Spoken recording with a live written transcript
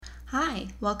Hi,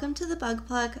 welcome to The Bug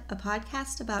Plug, a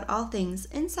podcast about all things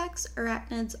insects,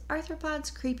 arachnids,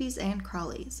 arthropods, creepies, and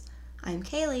crawlies. I'm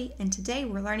Kaylee, and today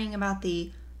we're learning about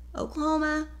the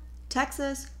Oklahoma,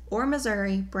 Texas, or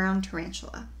Missouri brown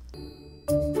tarantula.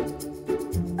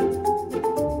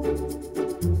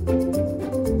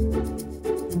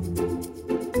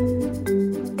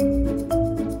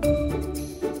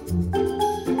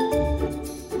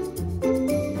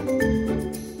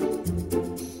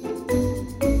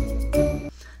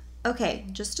 Okay,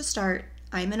 just to start,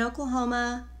 I'm in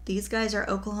Oklahoma. These guys are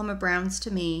Oklahoma browns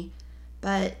to me,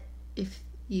 but if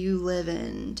you live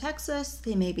in Texas,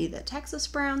 they may be the Texas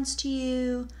browns to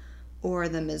you, or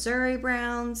the Missouri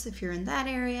browns if you're in that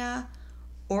area,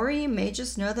 or you may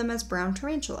just know them as brown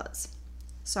tarantulas.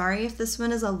 Sorry if this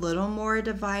one is a little more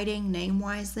dividing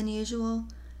name-wise than usual.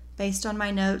 Based on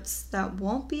my notes, that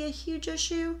won't be a huge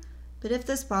issue, but if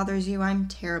this bothers you, I'm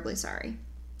terribly sorry.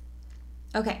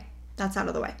 Okay, that's out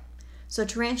of the way. So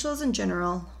tarantulas in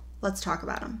general, let's talk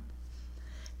about them.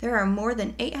 There are more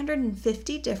than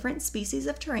 850 different species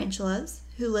of tarantulas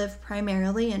who live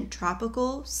primarily in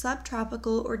tropical,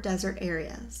 subtropical, or desert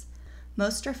areas.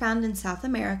 Most are found in South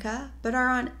America, but are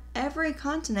on every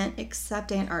continent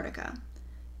except Antarctica.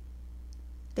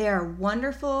 They are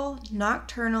wonderful,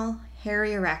 nocturnal, hairy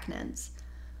arachnids.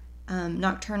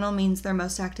 Nocturnal means they're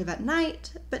most active at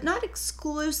night, but not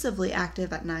exclusively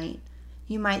active at night.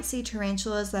 You might see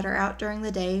tarantulas that are out during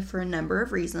the day for a number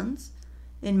of reasons.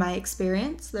 In my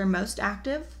experience, they're most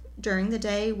active during the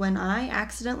day when I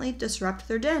accidentally disrupt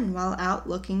their den while out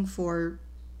looking for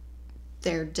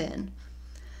their den.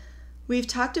 We've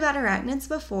talked about arachnids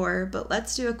before, but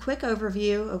let's do a quick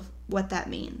overview of what that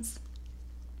means.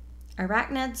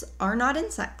 Arachnids are not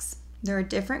insects. They're a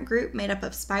different group made up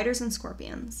of spiders and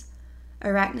scorpions.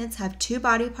 Arachnids have two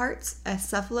body parts, a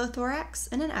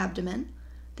cephalothorax and an abdomen.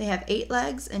 They have 8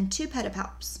 legs and 2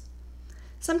 pedipalps.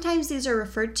 Sometimes these are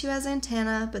referred to as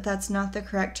antennae, but that's not the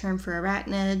correct term for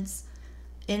arachnids.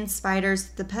 In spiders,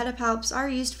 the pedipalps are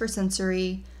used for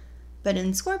sensory, but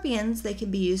in scorpions, they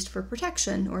can be used for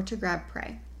protection or to grab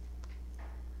prey.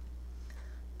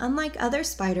 Unlike other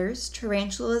spiders,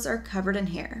 tarantulas are covered in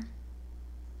hair.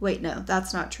 Wait, no,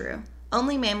 that's not true.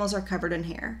 Only mammals are covered in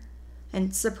hair.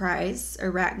 And surprise,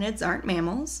 arachnids aren't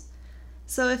mammals.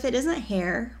 So if it isn't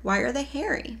hair, why are they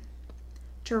hairy?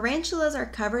 Tarantulas are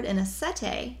covered in a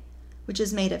setae, which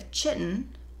is made of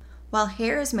chitin, while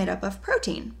hair is made up of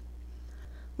protein.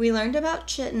 We learned about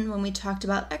chitin when we talked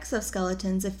about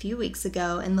exoskeletons a few weeks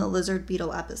ago in the lizard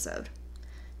beetle episode.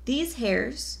 These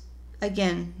hairs,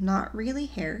 again, not really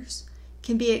hairs,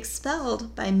 can be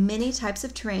expelled by many types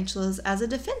of tarantulas as a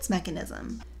defense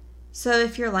mechanism. So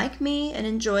if you're like me and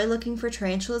enjoy looking for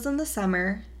tarantulas in the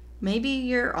summer, maybe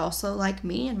you're also like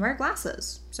me and wear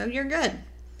glasses, so you're good.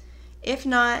 If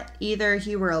not, either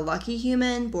you were a lucky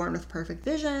human born with perfect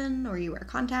vision, or you wear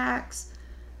contacts.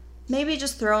 Maybe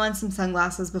just throw on some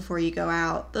sunglasses before you go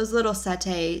out. Those little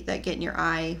setae that get in your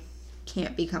eye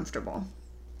can't be comfortable.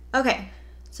 Okay,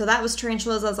 so that was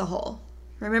tarantulas as a whole.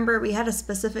 Remember, we had a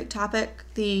specific topic,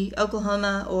 the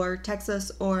Oklahoma or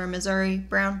Texas or Missouri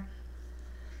brown.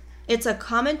 It's a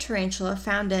common tarantula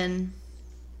found in...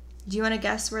 Do you want to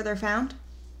guess where they're found?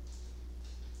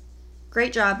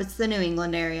 Great job, it's the New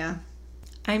England area.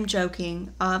 I'm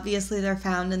joking. Obviously, they're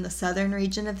found in the southern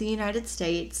region of the United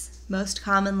States, most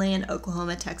commonly in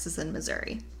Oklahoma, Texas, and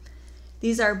Missouri.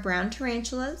 These are brown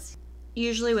tarantulas,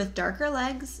 usually with darker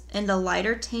legs and a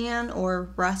lighter tan or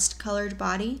rust-colored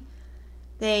body.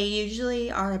 They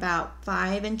usually are about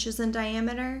 5 inches in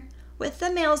diameter, with the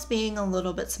males being a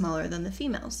little bit smaller than the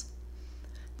females.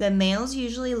 The males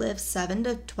usually live 7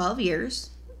 to 12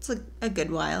 years. It's a good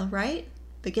while, right?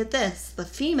 But get this, the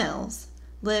females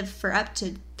live for up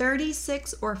to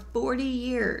 36 or 40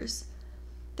 years.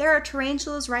 There are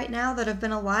tarantulas right now that have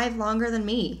been alive longer than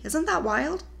me. Isn't that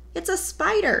wild? It's a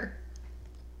spider.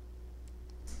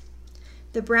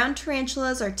 The brown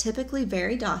tarantulas are typically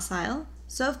very docile,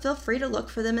 so feel free to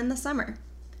look for them in the summer.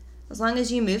 As long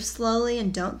as you move slowly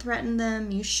and don't threaten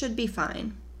them, you should be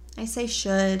fine. I say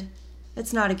should.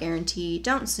 It's not a guarantee.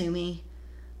 Don't sue me.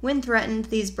 When threatened,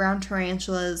 these brown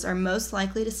tarantulas are most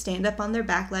likely to stand up on their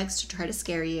back legs to try to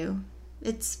scare you.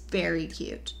 It's very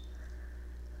cute.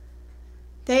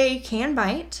 They can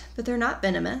bite, but they're not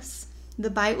venomous. The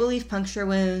bite will leave puncture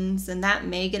wounds, and that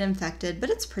may get infected, but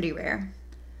it's pretty rare.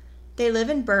 They live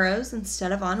in burrows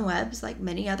instead of on webs like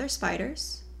many other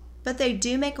spiders, but they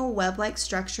do make a web-like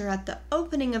structure at the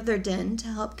opening of their den to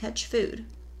help catch food.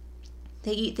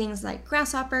 They eat things like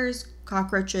grasshoppers,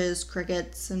 cockroaches,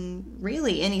 crickets, and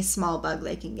really any small bug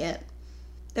they can get.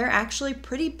 They're actually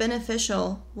pretty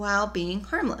beneficial while being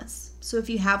harmless. So if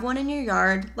you have one in your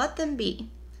yard, let them be.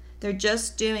 They're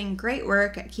just doing great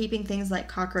work at keeping things like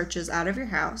cockroaches out of your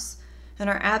house and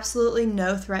are absolutely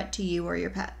no threat to you or your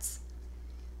pets.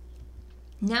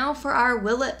 Now for our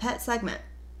Will It Pet segment.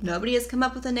 Nobody has come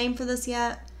up with a name for this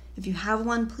yet. If you have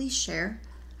one, please share.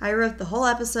 I wrote the whole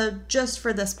episode just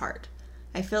for this part.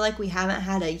 I feel like we haven't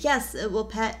had a Yes, It Will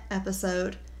Pet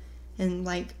episode in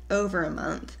like over a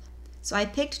month. So I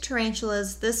picked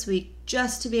tarantulas this week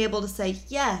just to be able to say,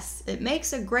 yes, it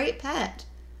makes a great pet.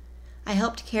 I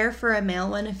helped care for a male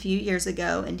one a few years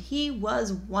ago, and he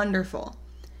was wonderful.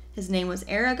 His name was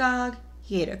Aragog.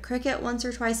 He ate a cricket once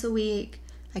or twice a week.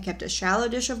 I kept a shallow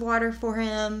dish of water for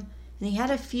him, and he had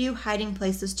a few hiding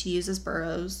places to use as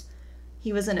burrows.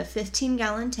 He was in a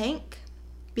 15-gallon tank.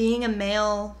 Being a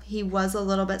male, he was a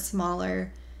little bit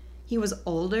smaller. He was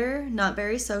older, not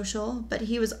very social, but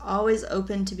he was always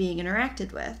open to being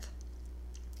interacted with.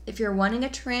 If you're wanting a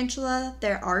tarantula,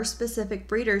 there are specific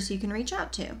breeders you can reach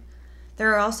out to.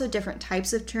 There are also different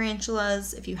types of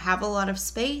tarantulas. If you have a lot of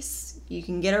space, you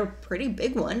can get a pretty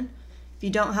big one. If you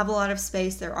don't have a lot of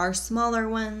space, there are smaller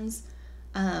ones.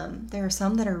 There are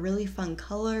some that are really fun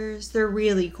colors. They're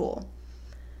really cool.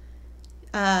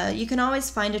 You can always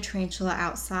find a tarantula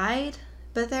outside,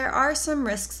 but there are some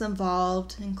risks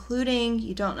involved, including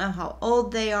you don't know how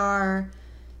old they are,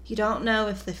 you don't know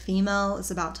if the female is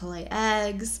about to lay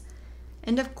eggs,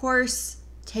 and of course,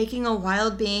 taking a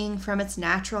wild being from its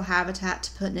natural habitat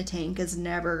to put in a tank is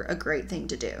never a great thing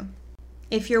to do.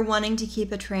 If you're wanting to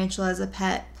keep a tarantula as a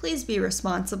pet, please be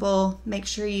responsible, make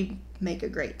sure you make a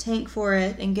great tank for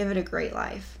it, and give it a great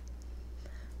life.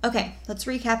 Okay, let's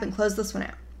recap and close this one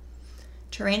out.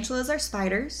 Tarantulas are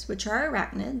spiders, which are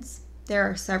arachnids. There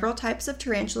are several types of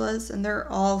tarantulas, and they're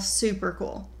all super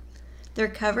cool. They're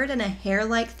covered in a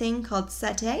hair-like thing called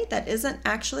setae that isn't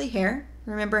actually hair.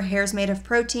 Remember, hair's made of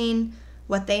protein.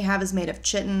 What they have is made of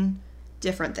chitin,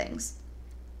 different things.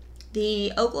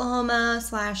 The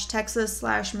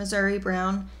Oklahoma/Texas/Missouri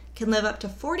brown can live up to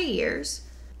 40 years,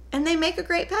 and they make a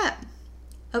great pet.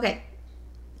 Okay,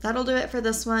 that'll do it for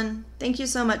this one. Thank you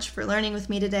so much for learning with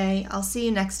me today. I'll see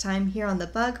you next time here on the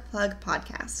Bug Plug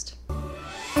Podcast.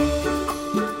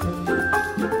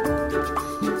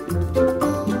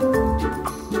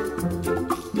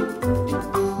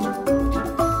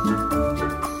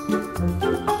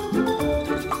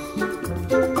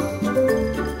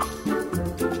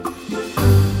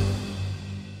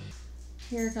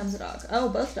 Here comes a dog. Oh,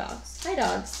 both dogs. Hi,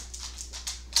 dogs.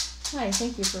 Hi,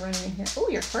 thank you for running in here. Oh,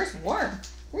 your fur's warm.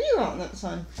 Where are you on that,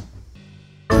 son?